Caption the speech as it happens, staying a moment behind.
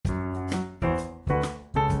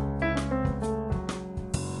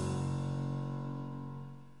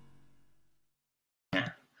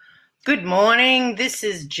Good morning. This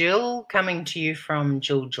is Jill coming to you from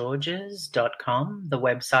jillgeorges.com, the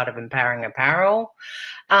website of Empowering Apparel.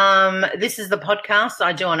 This is the podcast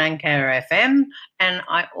I do on Anchor FM, and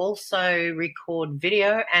I also record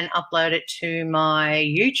video and upload it to my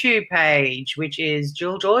YouTube page, which is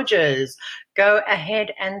Jill Georges. Go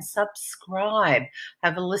ahead and subscribe.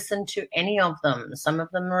 Have a listen to any of them. Some of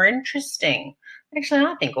them are interesting. Actually,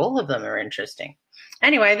 I think all of them are interesting.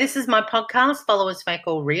 Anyway, this is my podcast, Followers Fake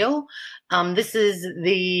or Real. This is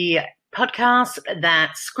the podcast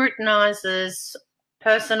that scrutinizes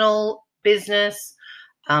personal, business,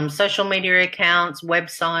 social media accounts,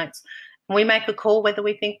 websites. We make a call whether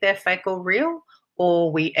we think they're fake or real,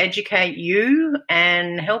 or we educate you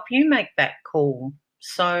and help you make that call.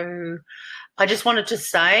 So I just wanted to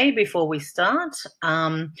say before we start,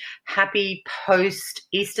 happy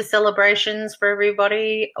post-Easter celebrations for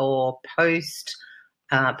everybody, or post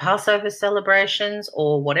Passover celebrations,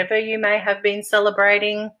 or whatever you may have been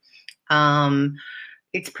celebrating.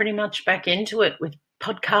 It's pretty much back into it with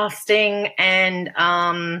podcasting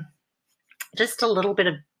and just a little bit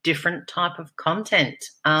of different type of content.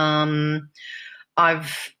 I've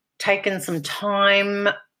taken some time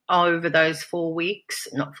over those 4 weeks,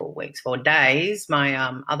 not 4 weeks, 4 days. My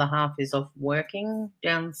other half is off working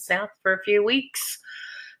down south for a few weeks.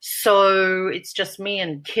 So it's just me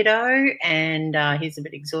and kiddo, and he's a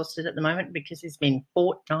bit exhausted at the moment because he's been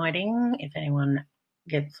fortnighting, if anyone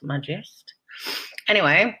gets my gist.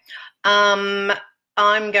 Anyway, I'm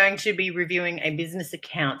going to be reviewing a business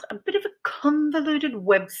account, a bit of a convoluted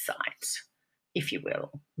website, if you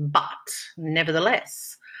will, but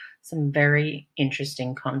nevertheless, some very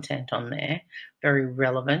interesting content on there, very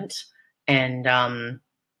relevant, and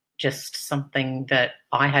just something that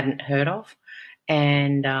I hadn't heard of.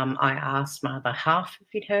 And I asked my other half if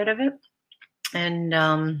he'd heard of it. And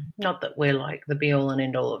not that we're like the be-all and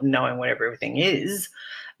end-all of knowing what everything is,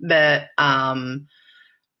 but I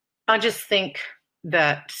just think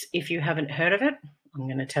that if you haven't heard of it, I'm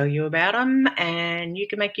going to tell you about them, and you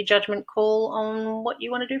can make your judgment call on what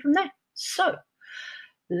you want to do from there. So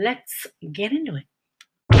let's get into it.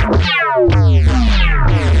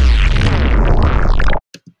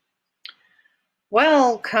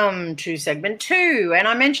 Welcome to segment 2, and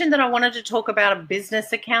I mentioned that I wanted to talk about a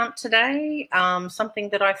business account today, something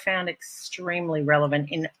that I found extremely relevant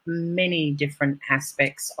in many different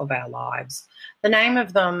aspects of our lives. The name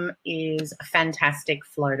of them is Fantastic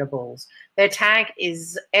Floatables. Their tag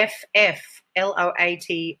is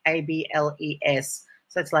FFLOATABLES,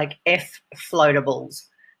 so it's like F Floatables,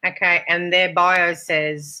 okay, and their bio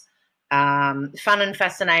says fun and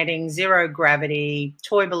fascinating, zero gravity,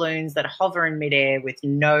 toy balloons that hover in midair with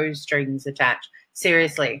no strings attached.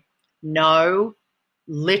 Seriously, no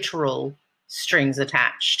literal strings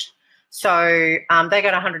attached. So they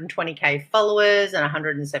got 120K followers and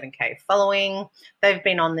 107K following. They've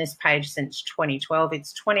been on this page since 2012.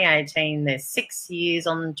 It's 2018. They're 6 years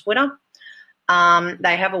on Twitter.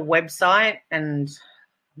 They have a website, and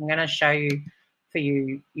I'm going to show you for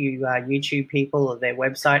you YouTube people of their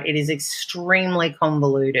website. It is extremely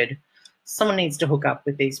convoluted. Someone needs to hook up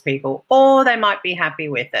with these people, or they might be happy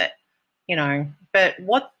with it, you know. But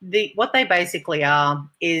what they basically are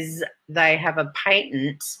is they have a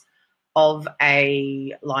patent of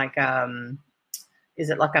a is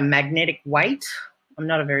it like a magnetic weight? I'm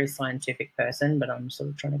not a very scientific person, but I'm sort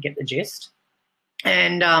of trying to get the gist.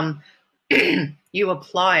 And you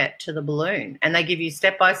apply it to the balloon, and they give you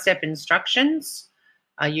step-by-step instructions.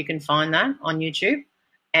 You can find that on YouTube,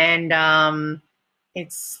 and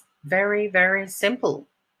it's very, very simple.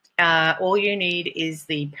 All you need is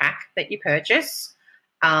the pack that you purchase,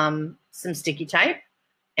 some sticky tape,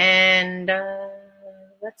 and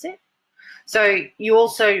that's it. So you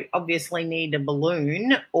also obviously need a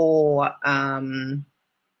balloon, or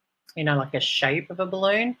like a shape of a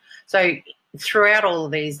balloon. So throughout all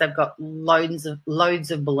of these, they've got loads of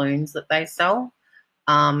balloons that they sell.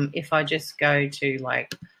 If I just go to I'm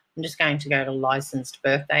just going to go to licensed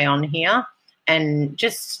birthday on here, and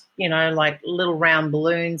just, like little round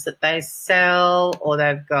balloons that they sell, or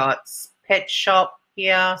they've got pet shop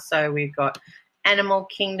here. So we've got Animal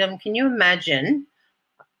Kingdom. Can you imagine?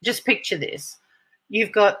 Just picture this.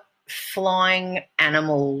 You've got flying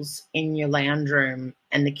animals in your lounge room,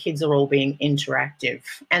 and the kids are all being interactive.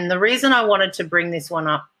 And the reason I wanted to bring this one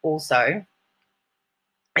up also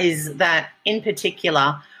is that, in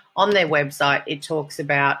particular, on their website, it talks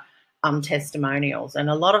about testimonials, and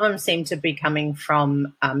a lot of them seem to be coming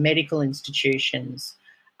from medical institutions.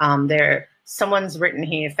 Someone's written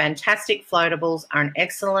here, Fantastic Floatables are an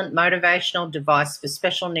excellent motivational device for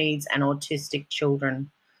special needs and autistic children.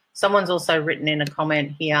 Someone's also written in a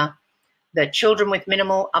comment here, that children with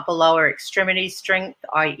minimal upper-lower extremity strength,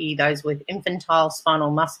 i.e. those with infantile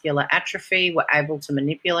spinal muscular atrophy, were able to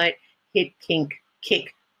manipulate, hit,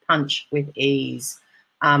 kick, punch with ease,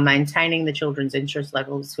 maintaining the children's interest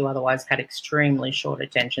levels who otherwise had extremely short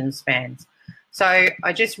attention spans. So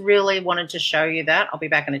I just really wanted to show you that. I'll be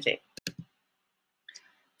back in a tick.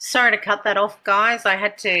 Sorry to cut that off, guys. I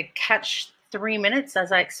had to catch 3 minutes,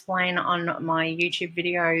 as I explain on my YouTube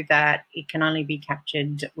video, that it can only be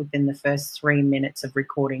captured within the first 3 minutes of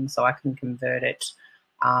recording, so I can convert it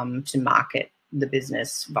to market the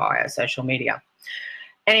business via social media.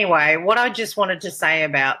 Anyway, what I just wanted to say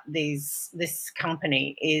about this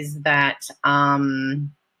company is that,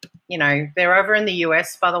 you know, they're over in the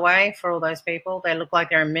US, by the way, for all those people. They look like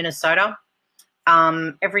they're in Minnesota.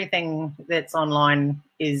 Everything that's online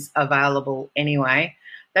is available anyway.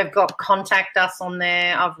 They've got contact us on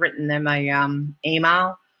there. I've written them a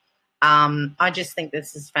email. I just think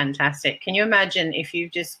this is fantastic. Can you imagine if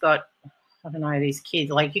you've just got, I don't know, these kids,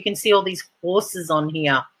 like you can see all these horses on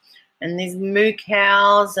here and these moo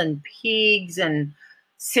cows and pigs, and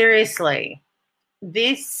seriously,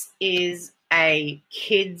 this is a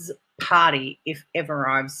kids party if ever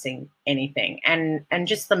I've seen anything. And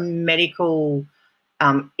just the medical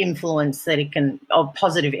influence that it can, or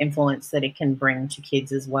positive influence that it can bring to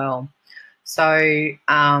kids as well. So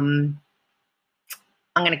I'm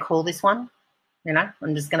going to call this one, you know,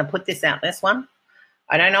 I'm just going to put this out, this one.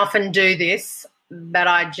 I don't often do this, but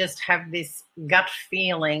I just have this gut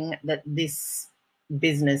feeling that this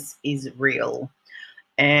business is real.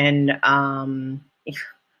 And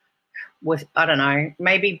with, I don't know,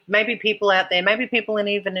 maybe people out there, maybe people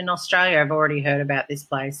even in Australia have already heard about this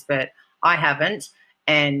place, but I haven't.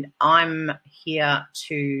 And I'm here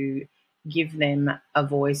to give them a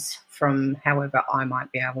voice from however I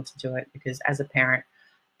might be able to do it, because as a parent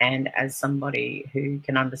and as somebody who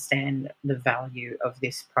can understand the value of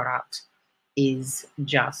this product is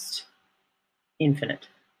just infinite,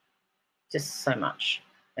 just so much,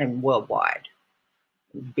 and worldwide,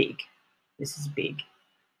 big. This is big,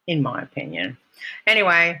 in my opinion.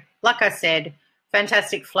 Anyway, like I said,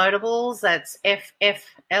 Fantastic Floatables, that's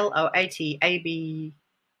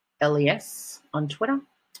FFLOATABLES on Twitter,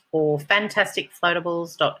 or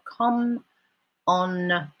fantasticfloatables.com on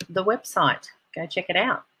the website. Go check it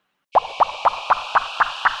out.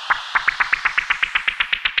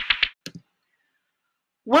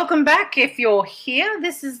 Welcome back. If you're here,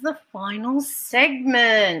 this is the final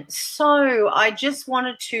segment. So I just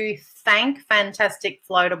wanted to thank Fantastic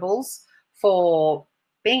Floatables for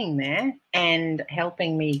being there and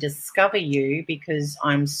helping me discover you, because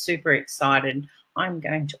I'm super excited. I'm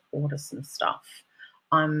going to order some stuff.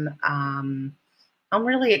 I'm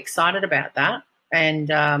really excited about that.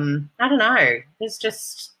 And I don't know, there's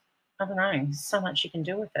just, I don't know, so much you can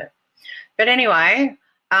do with it. But anyway,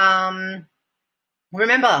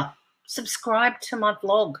 remember, subscribe to my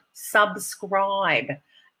vlog. Subscribe.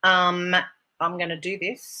 I'm going to do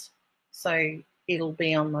this, so it'll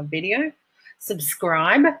be on my video.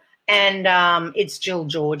 Subscribe. And it's Jill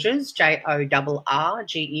Georges, JORRGES,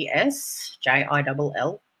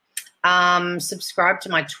 JILL. Subscribe to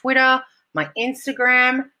my Twitter, my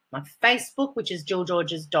Instagram, my Facebook, which is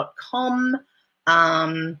jillgeorges.com.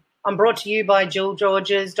 I'm brought to you by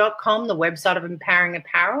jillgeorges.com, the website of Empowering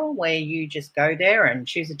Apparel, where you just go there and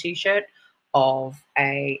choose a T-shirt of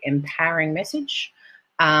a empowering message.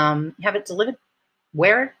 Have it delivered,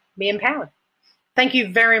 wear it, be empowered. Thank you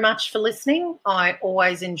very much for listening. I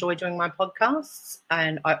always enjoy doing my podcasts,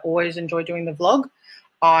 and I always enjoy doing the vlog.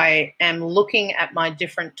 I am looking at my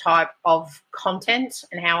different type of content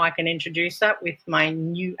and how I can introduce that with my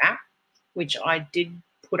new app, which I did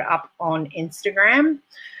put up on Instagram.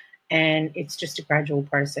 And it's just a gradual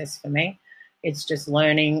process for me. It's just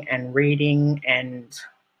learning and reading and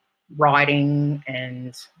writing.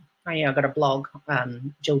 And, oh yeah, I've got a blog,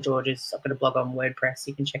 Jill Georges. I've got a blog on WordPress.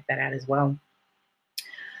 You can check that out as well.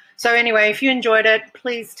 So anyway, if you enjoyed it,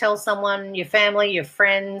 please tell someone, your family, your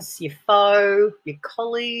friends, your foe, your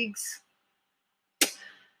colleagues.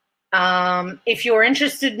 If you're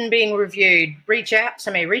interested in being reviewed, reach out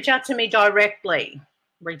to me. Reach out to me directly.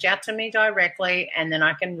 Reach out to me directly, and then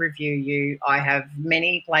I can review you. I have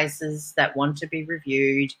many places that want to be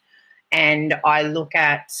reviewed, and I look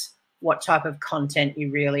at what type of content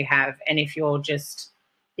you really have. And if you're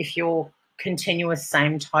continuous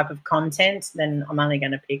same type of content, then I'm only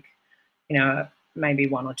going to pick, you know, maybe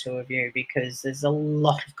one or two of you, because there's a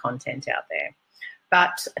lot of content out there.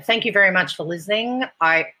 But thank you very much for listening.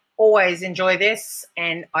 I always enjoy this,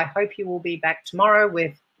 and I hope you will be back tomorrow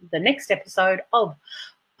with the next episode of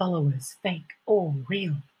Followers, Fake or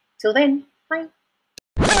Real. Till then, bye.